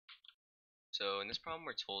So in this problem,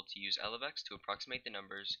 we're told to use L of x to approximate the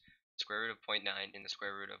numbers square root of 0.9 and the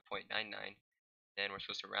square root of 0.99, and we're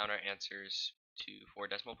supposed to round our answers to 4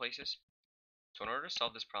 decimal places. So in order to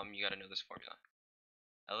solve this problem, you got to know this formula.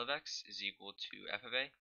 L of x is equal to f of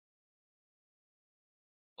a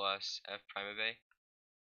plus f prime of a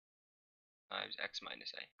times x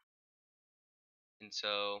minus a. And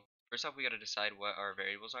so first off, we got to decide what our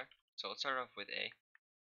variables are. So let's start off with a.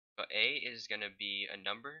 So a is going to be a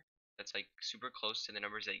number that's like super close to the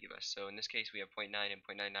numbers they give us. So in this case, we have 0.9 and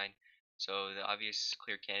 0.99. So the obvious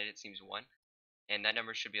clear candidate seems 1. And that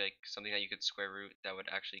number should be like something that you could square root that would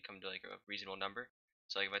actually come to like a reasonable number.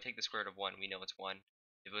 So like if I take the square root of 1, we know it's 1.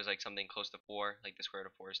 If it was like something close to 4, like the square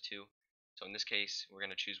root of 4 is 2. So in this case, we're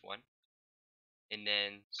going to choose 1. And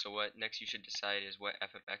then, so what next you should decide is what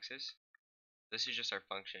f of x is. This is just our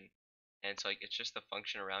function. And it's like, it's just the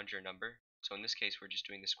function around your number. So in this case, we're just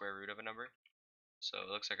doing the square root of a number. So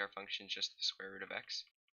it looks like our function is just the square root of x.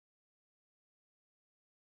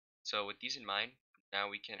 So with these in mind, now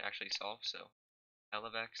we can actually solve. So L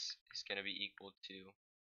of x is going to be equal to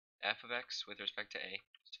f of x with respect to a.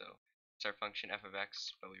 So it's our function f of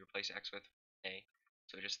x, but we replace x with a.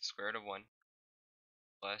 So just the square root of 1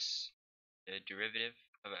 plus the derivative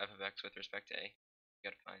of f of x with respect to a. You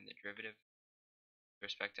got to find the derivative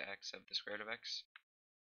with respect to x of the square root of x.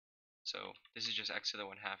 So this is just x to the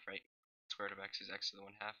 1/2, right? Square root of x is x to the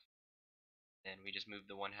 1/2. And we just move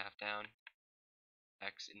the 1/2 down,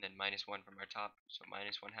 x, and then minus 1 from our top, so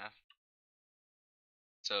minus 1/2.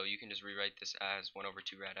 So you can just rewrite this as 1 over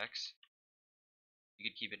 2 rad x. You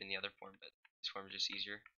could keep it in the other form, but this form is just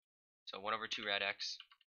easier. So 1 over 2 rad x,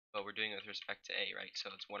 but we're doing it with respect to a, right? So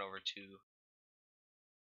it's 1 over 2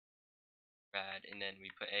 rad, and then we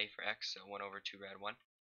put a for x, so 1 over 2 rad 1.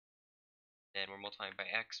 Then we're multiplying by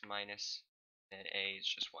x minus, and a is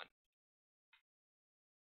just 1.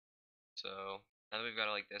 So now that we've got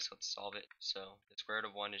it like this, let's solve it. So the square root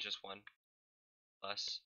of 1 is just 1,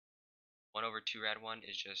 plus 1 over 2 rad 1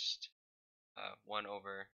 is just 1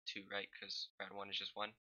 over 2, right? Because rad 1 is just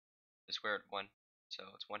 1. The square root of 1, so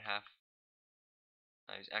it's 1/2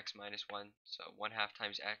 times x minus 1. So 1/2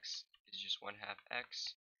 times x is just 1/2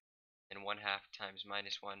 x, and 1/2 times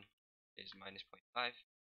minus 1 is minus 0.5,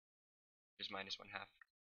 which is minus 1/2.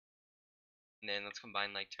 And then let's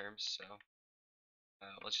combine like terms. So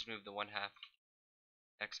let's just move the 1/2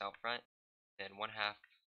 x out front. Then 1/2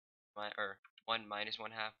 or 1 minus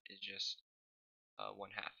 1/2 is just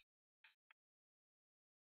 1/2.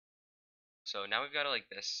 So now we've got it like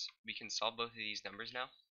this. We can solve both of these numbers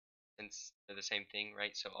now, since they're the same thing,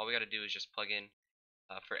 right? So all we got to do is just plug in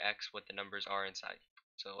for x what the numbers are inside.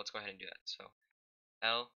 So let's go ahead and do that. So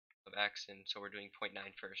L of x, and so we're doing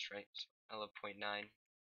 0.9 first, right? So L of 0.9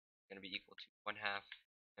 is going to be equal to 1/2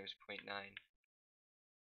 times 0.9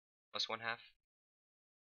 plus 1/2.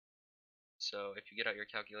 So if you get out your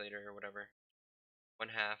calculator or whatever,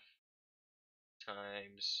 1/2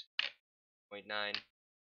 times 0.9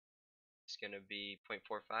 is going to be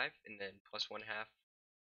 0.45, and then plus 1/2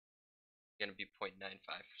 is going to be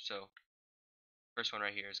 0.95. So first one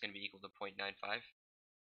right here is going to be equal to 0.95.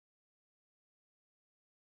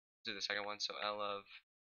 Do the second one. So L of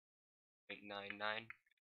 0.99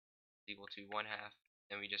 is equal to 1/2,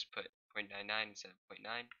 and we just put 0.99 instead of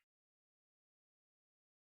 0.9.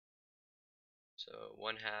 So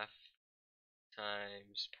 1/2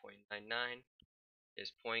 times 0.99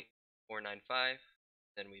 is 0.495.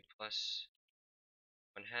 Then we plus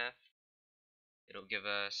 1/2. It'll give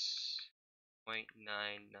us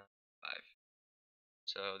 0.995.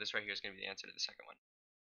 So this right here is going to be the answer to the second one.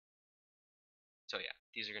 So yeah,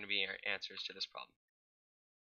 these are going to be our answers to this problem.